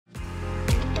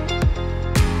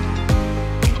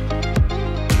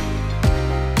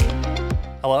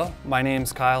Hello, my name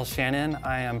is Kyle Shannon.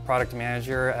 I am Product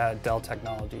Manager at Dell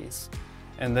Technologies.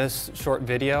 In this short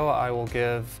video, I will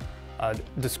give a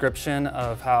description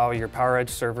of how your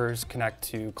PowerEdge servers connect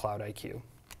to CloudIQ.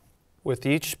 With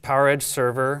each PowerEdge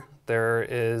server, there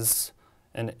is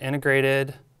an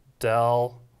integrated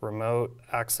Dell remote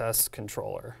access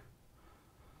controller.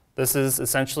 This is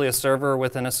essentially a server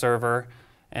within a server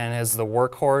and is the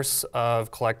workhorse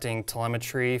of collecting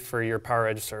telemetry for your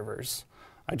PowerEdge servers.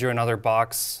 I drew another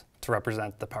box to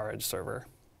represent the PowerEdge server.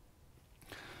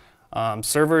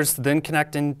 Servers then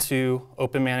connect into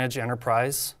OpenManage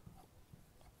Enterprise,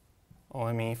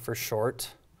 OME for short,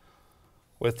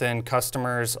 within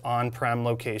customers' on-prem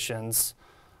locations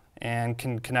and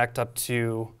can connect up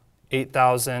to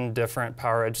 8,000 different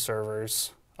PowerEdge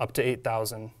servers, up to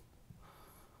 8,000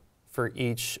 for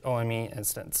each OME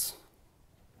instance.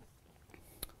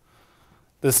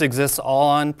 This exists all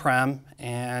on-prem,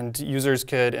 and users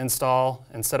could install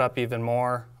and set up even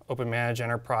more OpenManage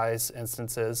Enterprise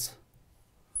instances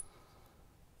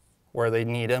where they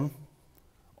need them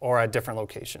or at different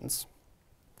locations.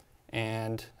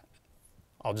 And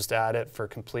I'll just add it for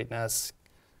completeness,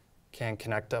 can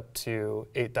connect up to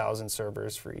 8,000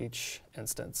 servers for each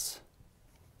instance.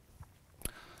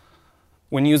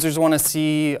 When users want to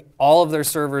see all of their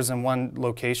servers in one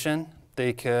location,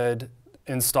 they could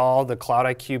install the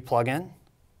CloudIQ plugin,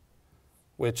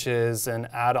 which is an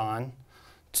add-on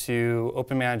to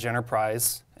OpenManage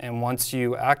Enterprise. And once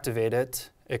you activate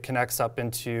it, it connects up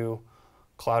into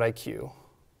CloudIQ,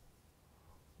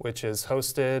 which is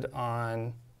hosted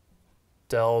on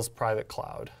Dell's private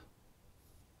cloud.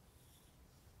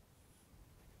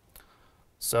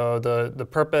 So the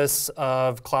purpose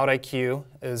of CloudIQ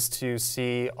is to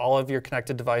see all of your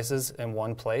connected devices in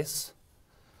one place,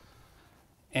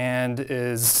 and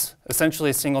is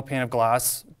essentially a single pane of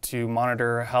glass to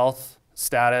monitor health,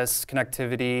 status,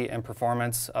 connectivity, and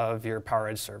performance of your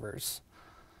PowerEdge servers.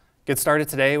 Get started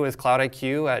today with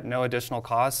CloudIQ at no additional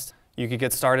cost. You could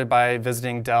get started by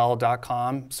visiting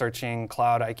Dell.com, searching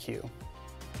CloudIQ.